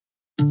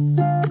Hello,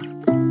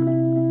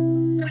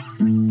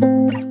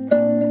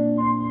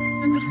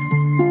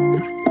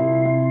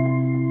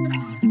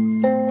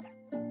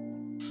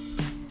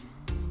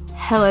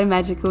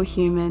 magical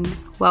human.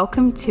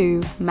 Welcome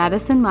to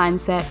Madison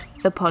Mindset,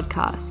 the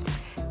podcast,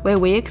 where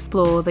we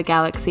explore the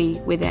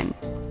galaxy within.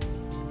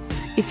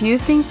 If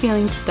you've been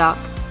feeling stuck,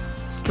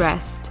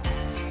 stressed,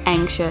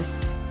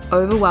 anxious,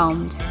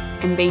 overwhelmed,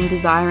 and been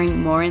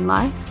desiring more in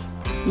life,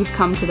 you've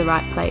come to the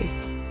right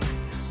place.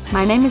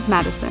 My name is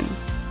Madison.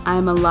 I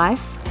am a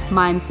life,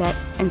 mindset,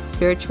 and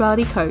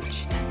spirituality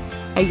coach,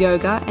 a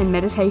yoga and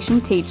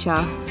meditation teacher,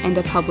 and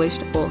a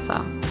published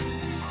author.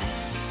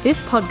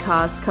 This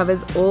podcast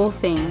covers all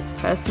things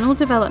personal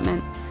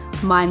development,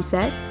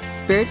 mindset,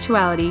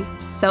 spirituality,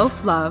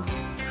 self-love,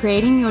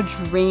 creating your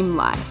dream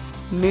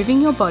life,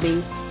 moving your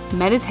body,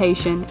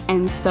 meditation,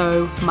 and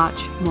so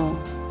much more.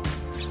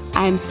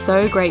 I am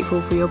so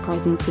grateful for your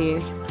presence here.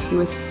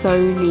 You are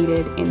so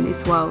needed in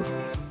this world.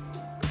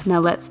 Now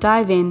let's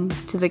dive in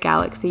to the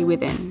galaxy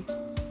within.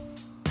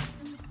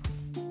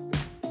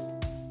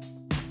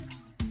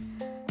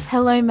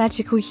 Hello,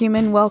 magical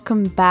human.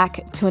 Welcome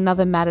back to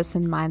another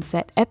Madison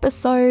Mindset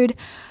episode.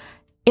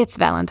 It's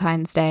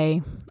Valentine's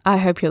Day. I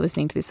hope you're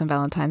listening to this on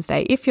Valentine's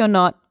Day. If you're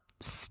not,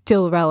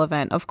 still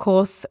relevant. Of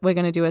course, we're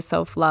going to do a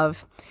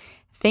self-love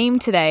theme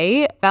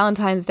today.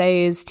 Valentine's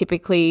Day is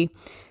typically,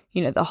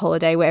 the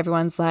holiday where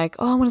everyone's like,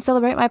 oh, I want to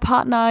celebrate my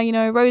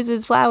partner,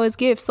 roses, flowers,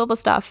 gifts, all the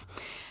stuff.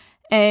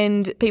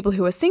 And people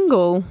who are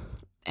single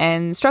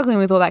and struggling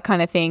with all that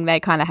kind of thing,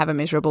 they kind of have a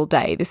miserable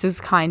day. This is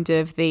kind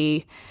of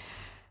the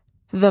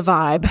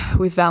vibe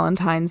with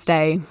Valentine's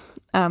Day.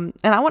 And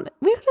we want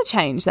to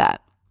change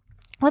that.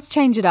 Let's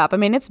change it up. I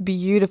mean, it's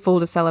beautiful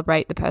to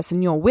celebrate the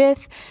person you're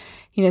with,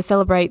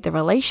 celebrate the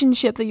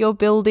relationship that you're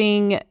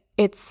building.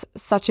 It's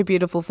such a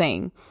beautiful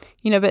thing,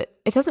 but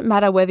it doesn't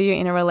matter whether you're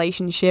in a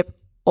relationship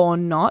or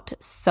not.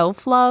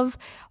 Self-love,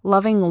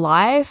 loving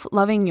life,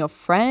 loving your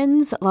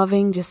friends,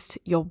 loving just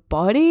your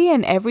body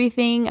and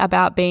everything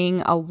about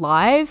being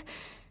alive.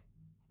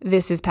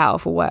 This is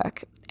powerful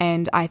work.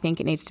 And I think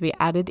it needs to be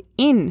added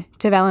in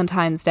to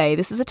Valentine's Day.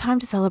 This is a time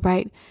to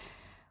celebrate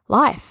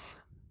life.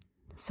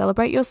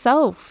 Celebrate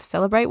yourself.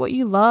 Celebrate what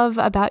you love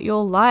about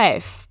your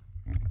life.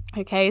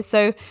 Okay,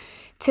 so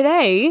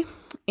today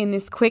in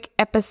this quick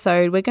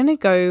episode, we're going to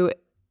go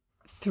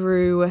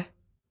through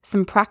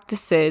some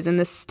practices and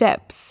the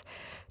steps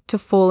to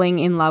falling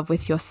in love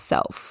with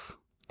yourself.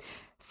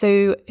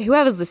 So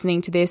whoever's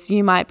listening to this,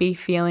 you might be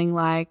feeling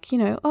like,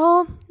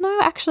 oh, no,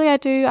 actually I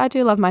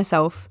do love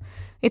myself.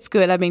 It's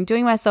good. I've been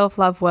doing my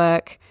self-love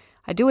work.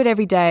 I do it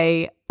every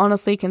day.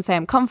 Honestly, can say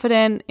I'm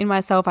confident in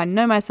myself. I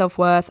know my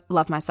self-worth,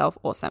 love myself.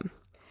 Awesome.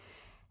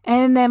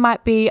 And there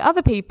might be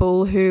other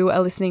people who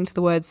are listening to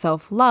the word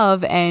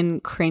self-love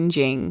and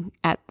cringing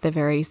at the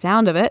very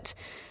sound of it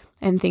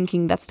and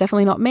thinking that's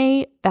definitely not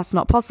me. That's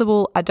not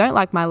possible. I don't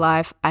like my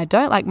life. I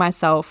don't like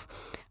myself,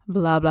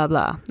 blah, blah,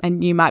 blah.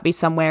 And you might be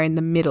somewhere in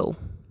the middle,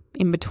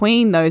 in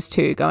between those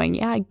two going,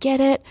 yeah, I get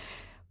it,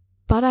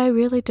 but I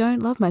really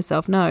don't love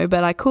myself. No,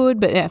 but I could,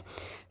 but yeah.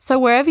 So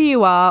wherever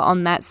you are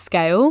on that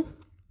scale,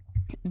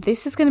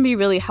 this is going to be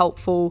really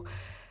helpful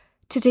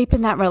to deepen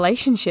that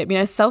relationship.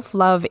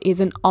 Self-love is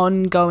an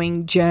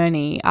ongoing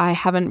journey. I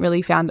haven't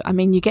really found,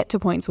 you get to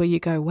points where you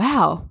go,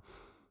 wow,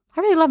 I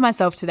really love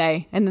myself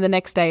today. And then the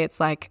next day it's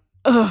like,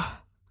 ugh,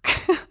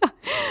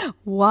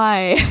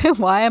 why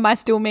am I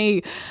still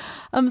me?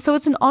 So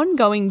it's an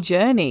ongoing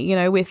journey,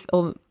 with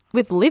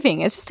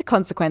living. It's just a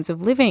consequence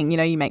of living.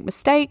 You make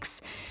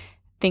mistakes.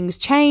 Things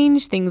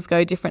change, things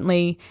go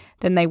differently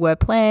than they were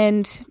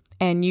planned,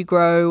 and you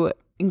grow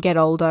and get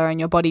older and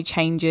your body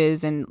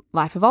changes and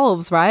life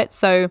evolves, right?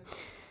 So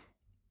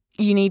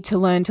you need to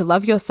learn to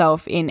love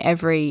yourself in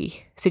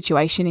every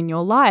situation in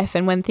your life.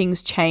 And when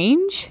things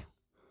change,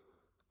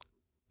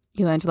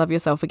 you learn to love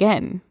yourself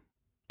again.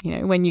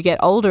 When you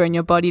get older and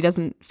your body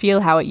doesn't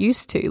feel how it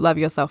used to, love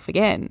yourself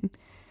again.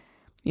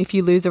 If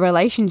you lose a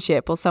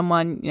relationship or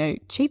someone,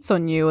 cheats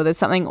on you, or there's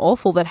something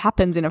awful that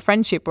happens in a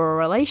friendship or a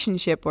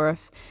relationship or a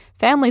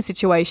family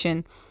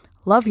situation,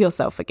 love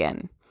yourself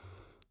again.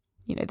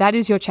 That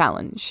is your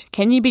challenge.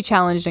 Can you be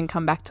challenged and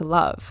come back to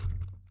love?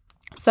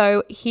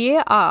 So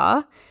here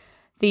are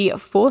the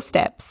 4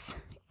 steps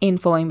in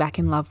falling back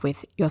in love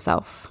with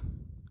yourself.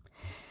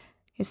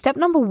 Step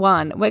number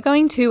 1, we're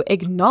going to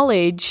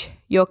acknowledge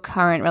your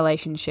current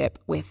relationship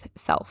with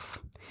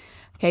self.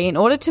 Okay, in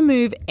order to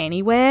move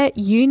anywhere,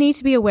 you need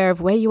to be aware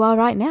of where you are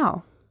right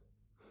now.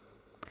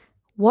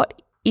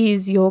 What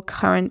is your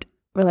current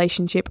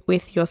relationship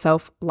with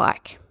yourself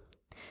like?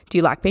 Do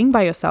you like being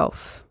by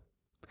yourself?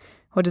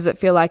 Or does it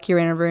feel like you're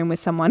in a room with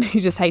someone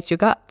who just hates your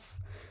guts?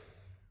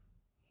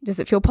 Does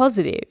it feel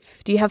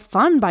positive? Do you have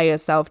fun by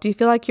yourself? Do you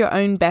feel like your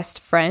own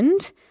best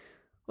friend?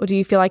 Or do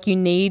you feel like you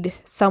need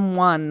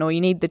someone, or you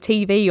need the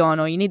TV on,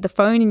 or you need the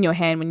phone in your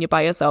hand when you're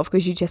by yourself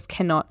because you just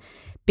cannot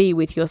be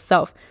with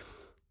yourself?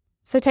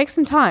 So take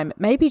some time,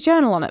 maybe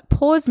journal on it.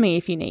 Pause me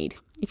if you need.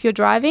 If you're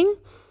driving,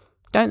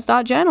 don't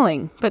start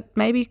journaling, but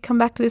maybe come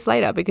back to this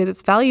later because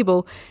it's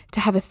valuable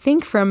to have a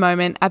think for a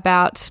moment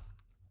about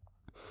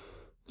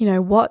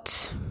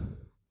what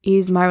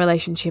is my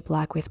relationship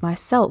like with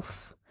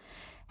myself?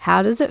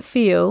 How does it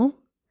feel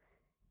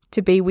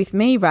to be with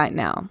me right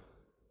now?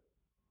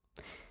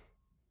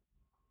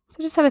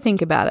 So just have a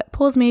think about it.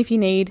 Pause me if you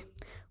need.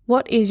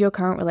 What is your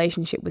current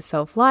relationship with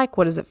self like?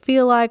 What does it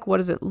feel like? What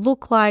does it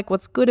look like?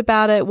 What's good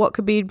about it? What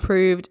could be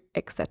improved,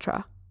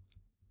 etc.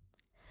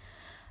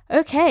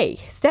 Okay,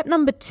 step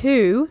number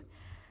 2,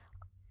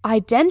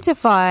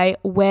 identify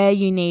where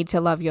you need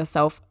to love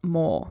yourself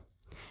more.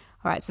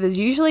 All right, so there's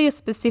usually a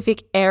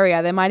specific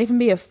area. There might even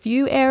be a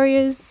few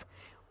areas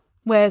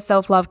where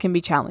self-love can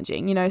be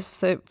challenging.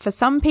 So for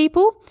some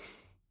people,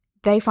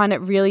 they find it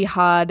really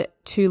hard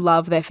to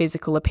love their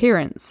physical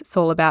appearance. It's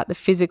all about the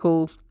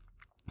physical,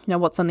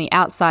 what's on the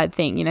outside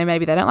thing.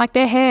 Maybe they don't like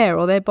their hair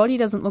or their body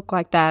doesn't look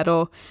like that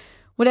or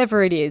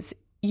whatever it is.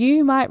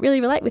 You might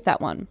really relate with that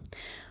one.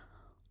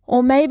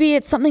 Or maybe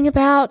it's something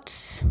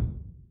about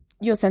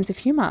your sense of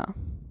humor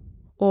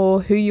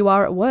or who you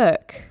are at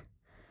work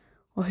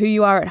or who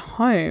you are at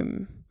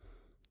home,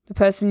 the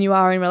person you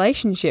are in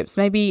relationships.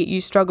 Maybe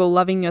you struggle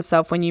loving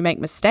yourself when you make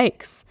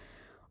mistakes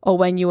or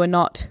when you are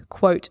not,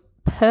 quote,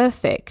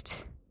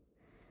 perfect.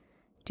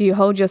 Do you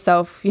hold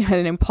yourself at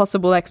an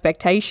impossible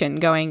expectation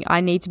going,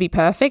 I need to be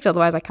perfect,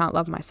 otherwise I can't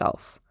love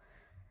myself?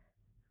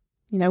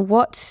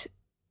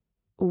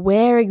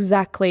 Where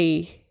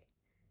exactly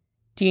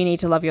do you need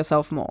to love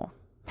yourself more?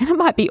 And it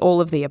might be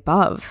all of the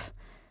above.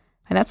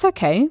 And that's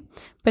okay.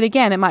 But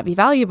again, it might be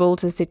valuable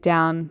to sit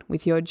down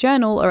with your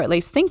journal or at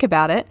least think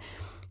about it.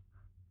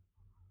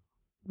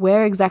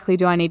 Where exactly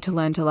do I need to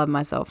learn to love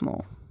myself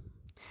more?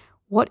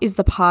 What is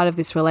the part of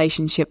this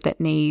relationship that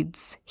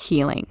needs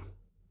healing?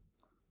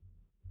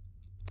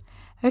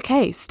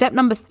 Okay, step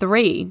number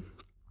 3.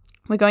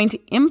 We're going to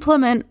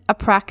implement a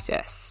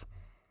practice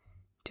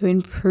to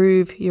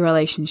improve your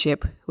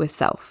relationship with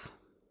self.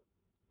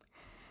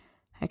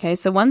 Okay,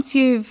 so once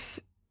you've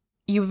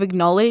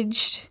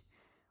acknowledged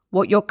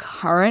what your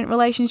current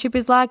relationship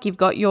is like, you've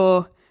got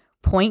your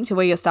point to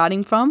where you're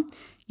starting from,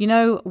 you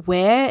know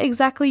where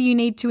exactly you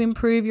need to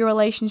improve your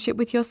relationship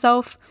with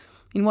yourself,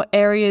 in what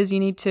areas you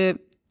need to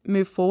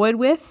move forward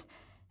with.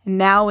 And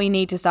now we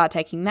need to start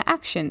taking the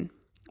action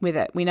with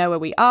it. We know where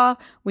we are,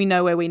 we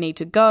know where we need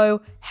to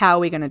go, how are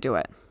we going to do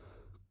it?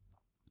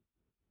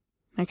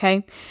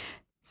 Okay,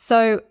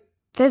 so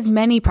there's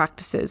many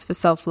practices for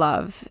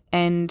self-love,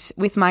 and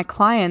with my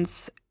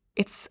clients,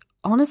 it's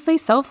honestly,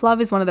 self-love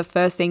is one of the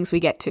first things we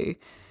get to.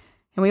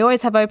 And we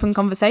always have open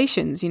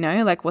conversations,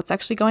 like what's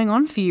actually going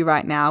on for you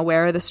right now?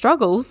 Where are the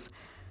struggles?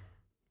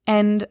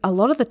 And a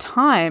lot of the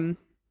time,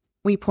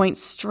 we point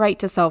straight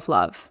to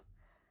self-love.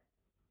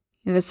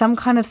 There's some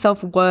kind of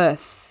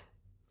self-worth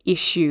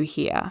issue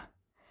here.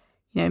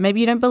 Maybe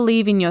you don't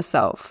believe in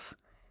yourself.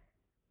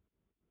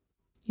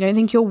 You don't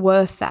think you're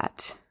worth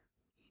that.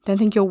 You don't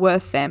think you're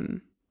worth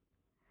them.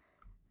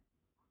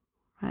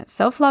 Right?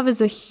 Self-love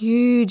is a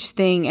huge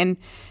thing. And,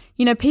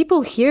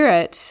 people hear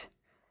it,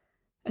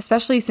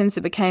 especially since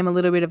it became a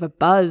little bit of a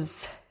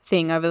buzz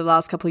thing over the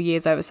last couple of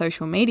years over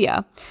social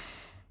media.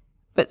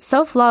 But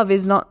self-love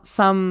is not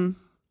some,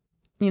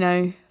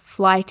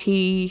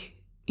 flighty,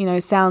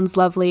 sounds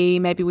lovely.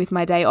 Maybe with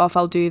my day off,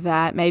 I'll do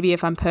that. Maybe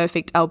if I'm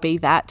perfect, I'll be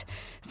that.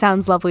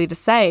 Sounds lovely to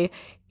say.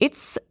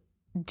 It's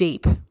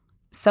deep.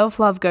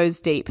 Self-love goes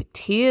deep.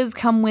 Tears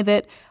come with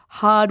it.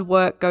 Hard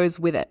work goes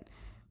with it.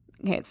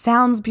 Okay, it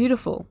sounds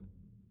beautiful.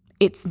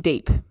 It's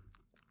deep.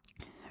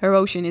 Her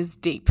ocean is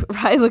deep,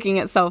 right? Looking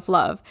at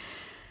self-love.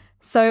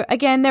 So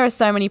again, there are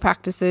so many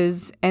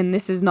practices, and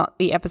this is not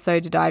the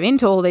episode to dive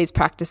into all these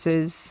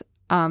practices.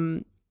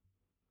 But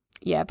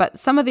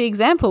some of the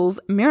examples,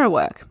 mirror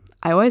work.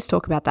 I always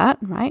talk about that,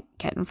 right?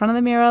 Get in front of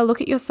the mirror,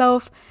 look at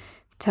yourself,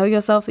 tell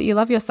yourself that you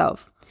love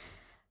yourself.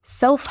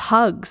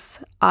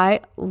 Self-hugs.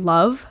 I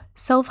love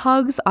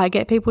self-hugs. I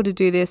get people to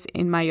do this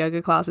in my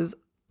yoga classes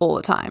all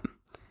the time.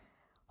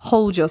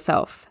 Hold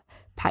yourself.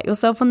 Pat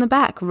yourself on the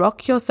back.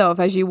 Rock yourself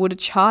as you would a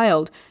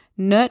child.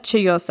 Nurture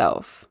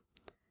yourself.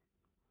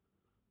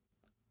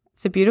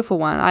 It's a beautiful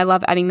one. I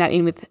love adding that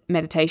in with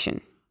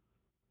meditation.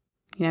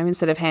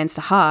 Instead of hands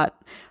to heart,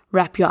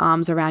 wrap your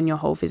arms around your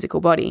whole physical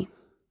body.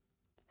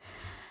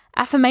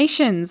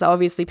 Affirmations are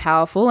obviously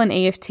powerful, and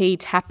EFT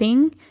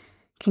tapping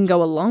can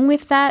go along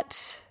with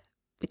that,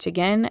 which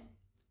again,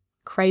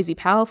 crazy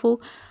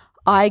powerful.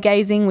 Eye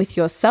gazing with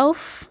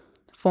yourself,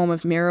 form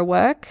of mirror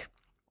work,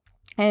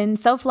 and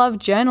self-love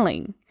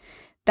journaling.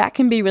 That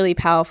can be really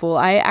powerful.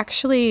 I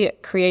actually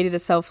created a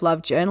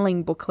self-love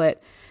journaling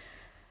booklet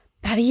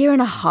about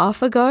 1.5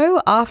 years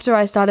ago after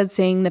I started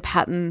seeing the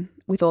pattern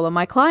with all of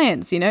my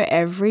clients.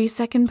 Every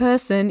second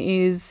person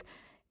is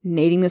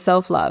needing the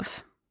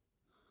self-love.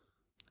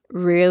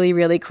 Really,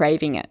 really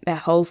craving it. Their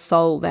whole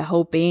soul, their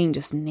whole being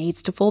just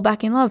needs to fall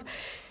back in love.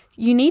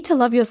 You need to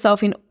love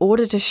yourself in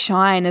order to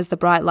shine as the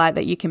bright light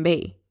that you can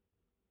be.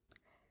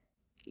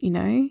 You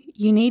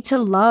need to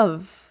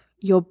love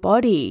your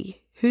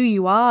body, who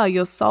you are,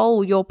 your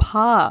soul, your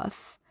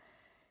path.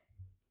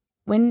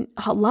 when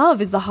love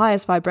is the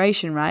highest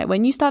vibration, right?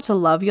 When you start to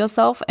love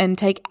yourself and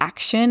take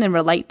action and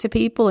relate to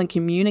people and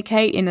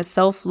communicate in a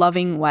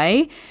self-loving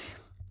way,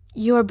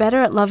 you are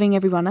better at loving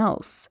everyone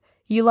else.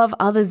 You love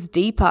others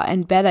deeper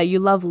and better. You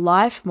love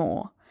life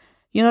more.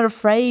 You're not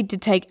afraid to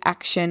take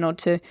action or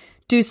to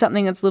do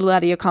something that's a little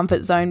out of your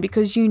comfort zone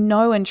because you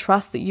know and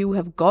trust that you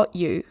have got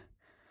you.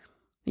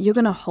 You're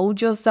going to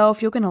hold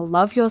yourself. You're going to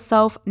love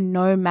yourself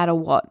no matter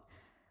what.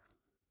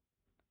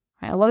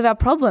 Right? A lot of our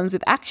problems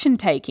with action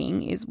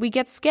taking is we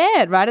get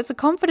scared, right? It's a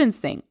confidence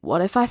thing.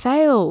 What if I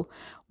fail?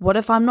 What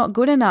if I'm not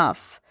good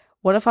enough?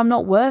 What if I'm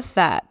not worth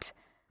that?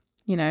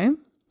 You know,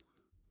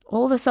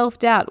 all the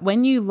self-doubt.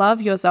 When you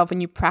love yourself and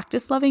you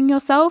practice loving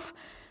yourself,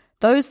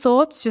 those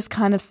thoughts just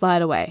kind of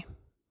slide away.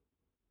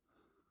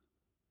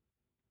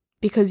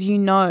 Because you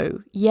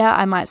know, yeah,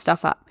 I might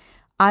stuff up.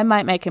 I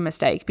might make a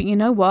mistake. But you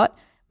know what?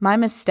 My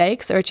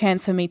mistakes are a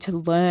chance for me to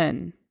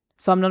learn.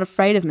 So I'm not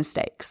afraid of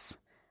mistakes.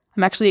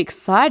 I'm actually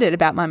excited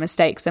about my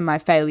mistakes and my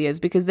failures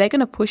because they're going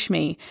to push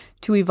me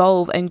to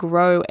evolve and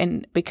grow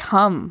and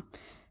become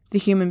the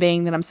human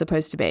being that I'm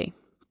supposed to be.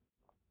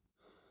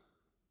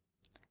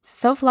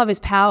 Self-love is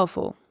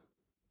powerful.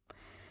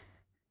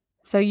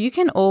 So you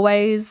can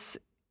always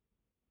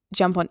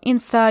jump on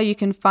Insta. You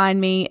can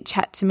find me,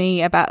 chat to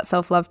me about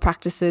self-love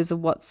practices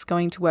of what's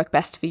going to work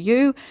best for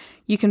you.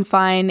 You can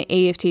find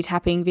EFT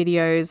tapping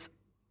videos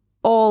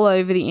all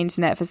over the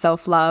internet for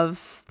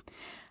self-love.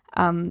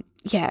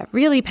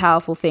 Really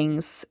powerful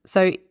things.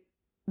 So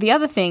the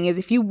other thing is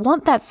if you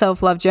want that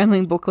self-love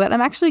journaling booklet, I'm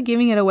actually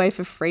giving it away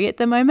for free at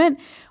the moment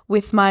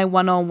with my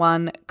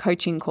one-on-one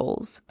coaching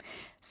calls.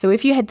 So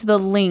if you head to the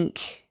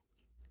link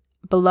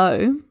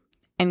below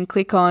and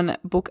click on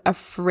book a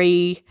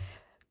free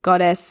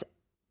Goddess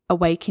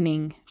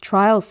Awakening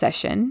trial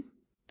session,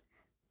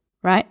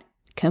 right?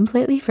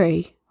 Completely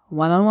free,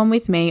 one-on-one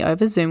with me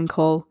over Zoom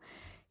call.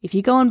 If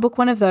you go and book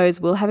one of those,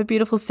 we'll have a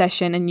beautiful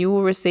session and you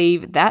will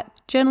receive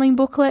that journaling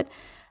booklet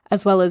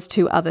as well as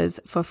 2 others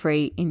for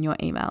free in your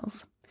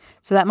emails.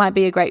 So that might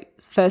be a great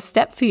first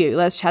step for you.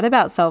 Let's chat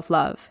about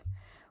self-love.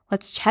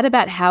 Let's chat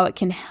about how it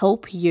can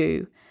help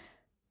you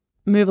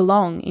move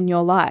along in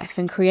your life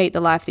and create the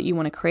life that you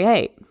want to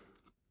create.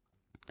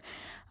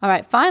 All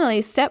right,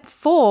 finally, step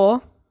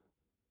 4,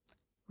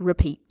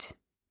 repeat.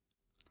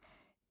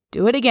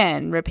 Do it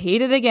again,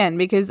 repeat it again,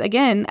 because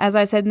again, as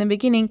I said in the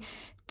beginning,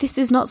 this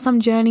is not some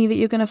journey that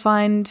you're going to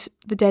find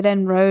the dead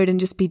end road and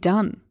just be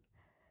done.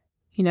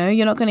 You know,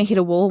 you're not going to hit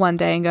a wall one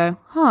day and go,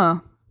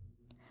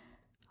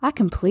 I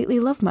completely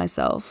love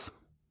myself.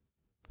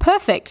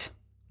 Perfect.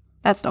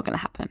 That's not going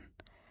to happen,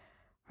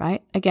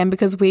 right? Again,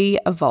 because we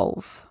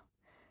evolve.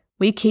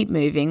 We keep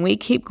moving, we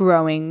keep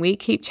growing, we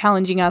keep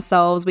challenging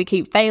ourselves, we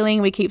keep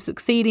failing, we keep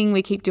succeeding,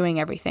 we keep doing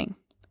everything.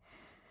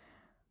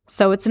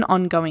 So it's an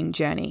ongoing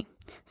journey.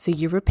 So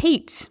you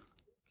repeat.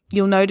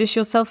 You'll notice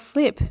yourself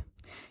slip.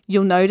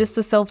 You'll notice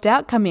the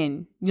self-doubt come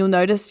in. You'll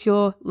notice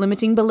your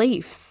limiting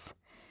beliefs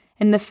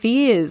and the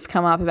fears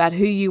come up about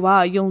who you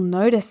are. You'll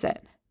notice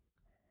it.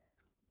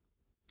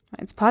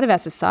 It's part of our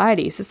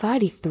society.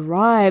 Society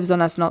thrives on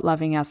us not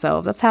loving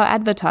ourselves. That's how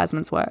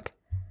advertisements work.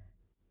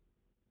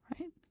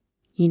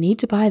 You need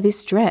to buy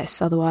this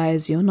dress,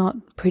 otherwise you're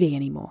not pretty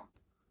anymore.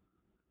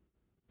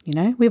 You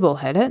know, we've all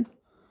heard it.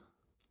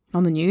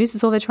 On the news,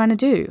 it's all they're trying to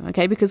do,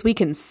 okay? Because we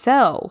can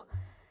sell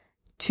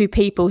to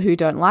people who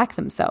don't like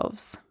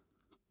themselves,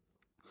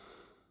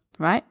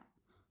 right?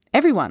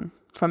 Everyone,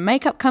 from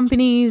makeup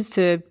companies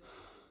to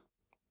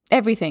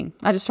everything.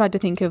 I just tried to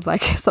think of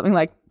like something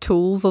like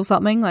tools or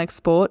something, like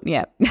sport.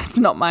 Yeah, it's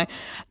not my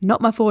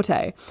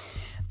forte.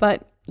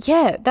 But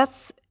yeah,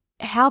 that's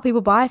how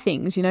people buy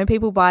things. You know,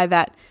 people buy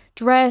that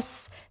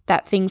dress,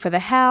 that thing for the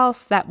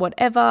house, that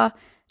whatever,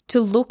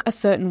 to look a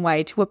certain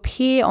way, to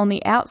appear on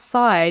the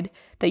outside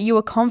that you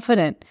are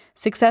confident,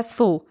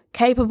 successful,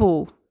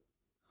 capable.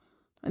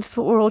 That's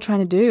what we're all trying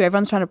to do.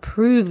 Everyone's trying to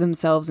prove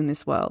themselves in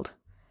this world.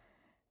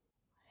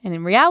 And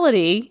in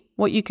reality,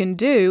 what you can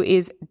do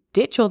is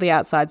ditch all the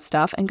outside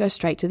stuff and go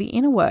straight to the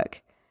inner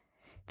work.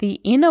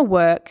 The inner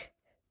work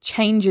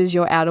changes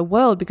your outer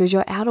world because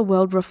your outer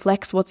world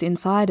reflects what's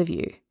inside of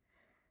you.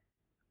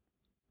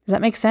 Does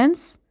that make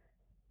sense?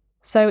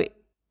 So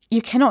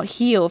you cannot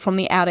heal from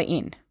the outer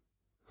in.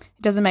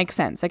 It doesn't make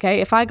sense, okay?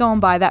 If I go and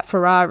buy that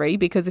Ferrari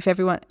because if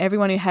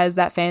everyone who has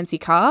that fancy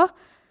car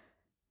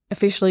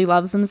officially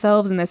loves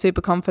themselves and they're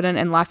super confident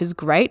and life is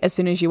great as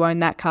soon as you own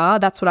that car,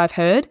 that's what I've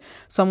heard,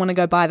 so I'm going to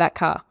go buy that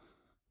car.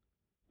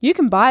 You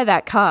can buy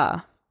that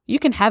car. You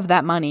can have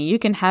that money. You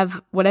can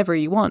have whatever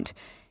you want.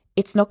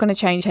 It's not going to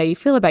change how you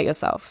feel about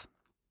yourself.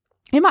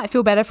 It might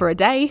feel better for a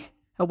day,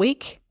 a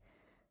week,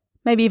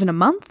 maybe even a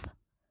month.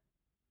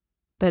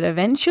 But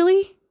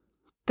eventually,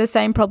 the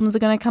same problems are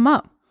going to come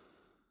up.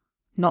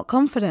 Not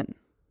confident,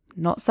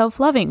 not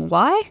self-loving.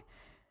 Why?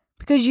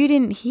 Because you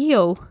didn't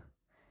heal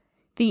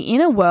the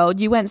inner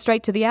world. You went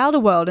straight to the outer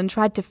world and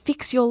tried to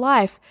fix your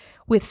life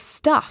with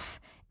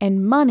stuff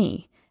and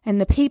money and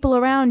the people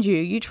around you.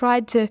 You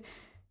tried to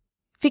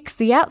fix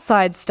the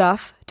outside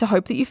stuff to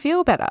hope that you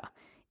feel better.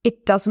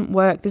 It doesn't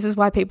work. This is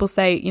why people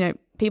say,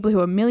 people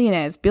who are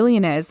millionaires,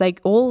 billionaires, they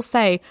all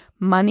say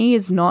money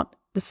is not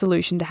the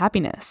solution to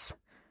happiness.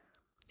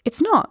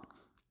 It's not.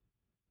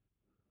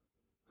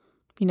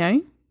 You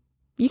know,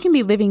 you can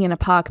be living in a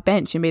park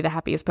bench and be the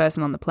happiest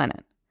person on the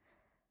planet.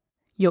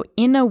 Your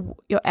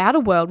outer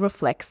world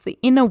reflects the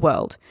inner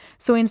world.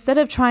 So instead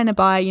of trying to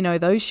buy,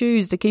 those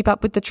shoes to keep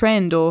up with the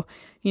trend, or,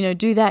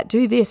 do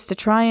this to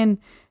try and,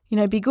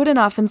 be good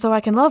enough and so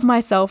I can love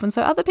myself and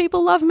so other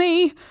people love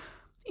me,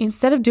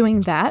 instead of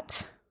doing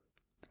that,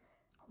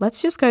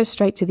 let's just go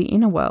straight to the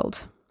inner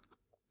world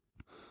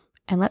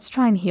and let's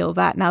try and heal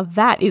that. Now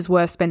that is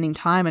worth spending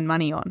time and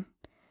money on.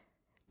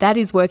 That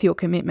is worth your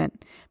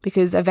commitment,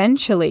 because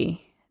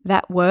eventually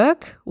that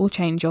work will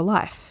change your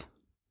life.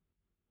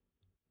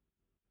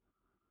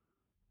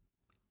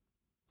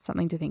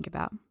 Something to think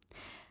about.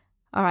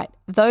 All right,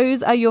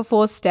 those are your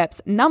 4 steps.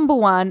 Number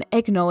 1,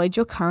 acknowledge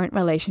your current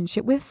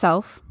relationship with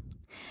self.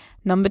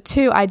 Number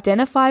 2,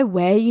 identify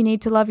where you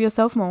need to love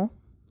yourself more.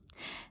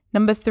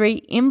 Number 3,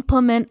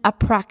 implement a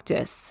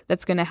practice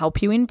that's going to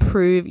help you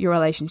improve your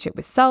relationship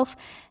with self.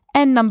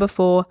 And number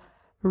 4,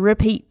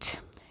 repeat.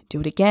 Do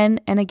it again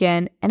and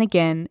again and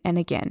again and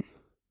again.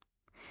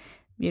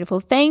 Beautiful.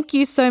 Thank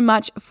you so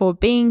much for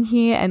being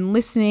here and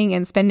listening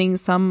and spending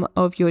some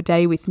of your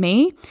day with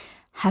me.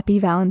 Happy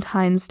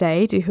Valentine's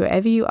Day to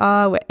whoever you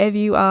are, wherever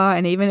you are,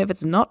 and even if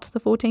it's not the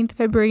 14th of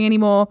February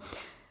anymore,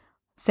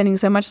 sending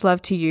so much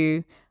love to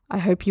you. I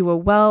hope you are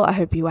well. I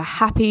hope you are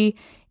happy.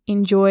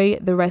 Enjoy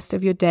the rest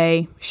of your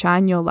day.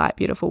 Shine your light,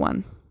 beautiful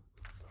one.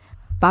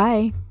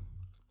 Bye.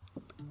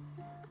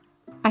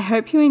 I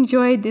hope you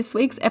enjoyed this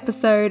week's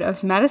episode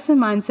of Madison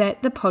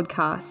Mindset, the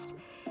podcast.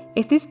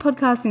 If this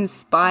podcast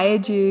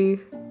inspired you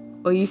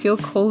or you feel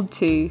called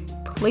to,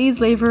 please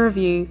leave a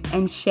review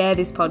and share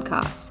this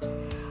podcast.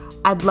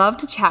 I'd love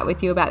to chat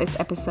with you about this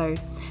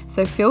episode,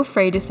 so feel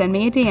free to send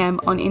me a DM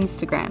on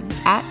Instagram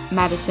at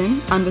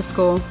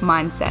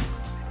Madison_mindset.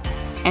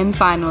 And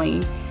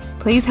finally,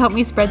 please help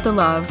me spread the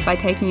love by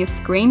taking a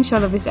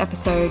screenshot of this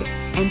episode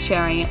and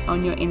sharing it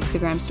on your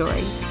Instagram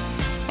stories.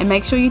 And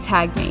make sure you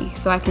tag me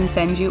so I can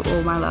send you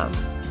all my love.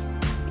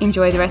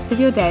 Enjoy the rest of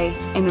your day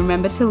and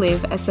remember to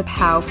live as the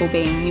powerful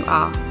being you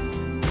are.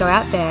 Go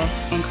out there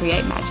and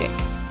create magic.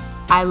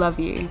 I love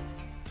you.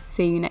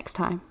 See you next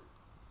time.